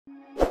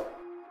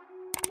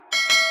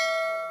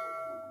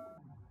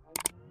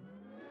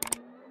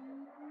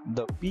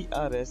The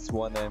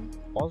PRS-1M,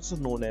 also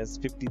known as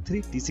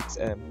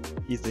 53T6M,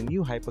 is a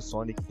new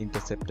hypersonic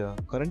interceptor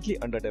currently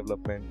under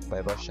development by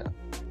Russia.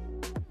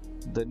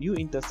 The new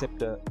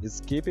interceptor is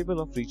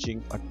capable of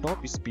reaching a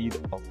top speed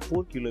of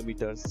 4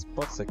 km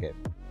per second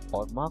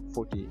or Mach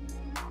 14.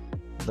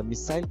 The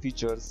missile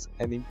features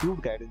an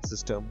improved guidance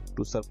system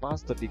to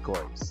surpass the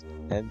decoys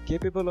and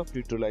capable of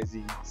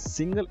neutralizing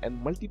single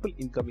and multiple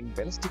incoming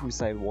ballistic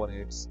missile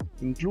warheads,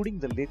 including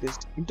the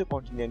latest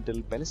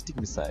Intercontinental Ballistic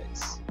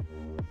Missiles.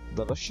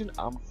 The Russian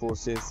Armed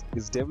Forces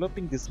is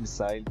developing this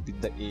missile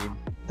with the aim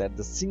that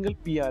the single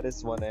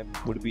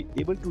PRS-1M would be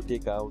able to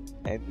take out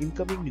an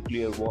incoming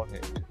nuclear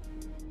warhead.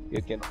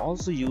 It can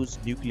also use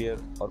nuclear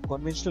or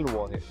conventional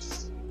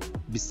warheads.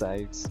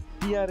 Besides,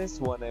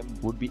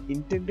 PRS-1M would be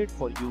intended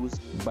for use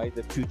by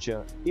the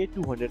future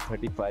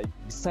A-235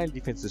 missile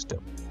defense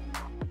system.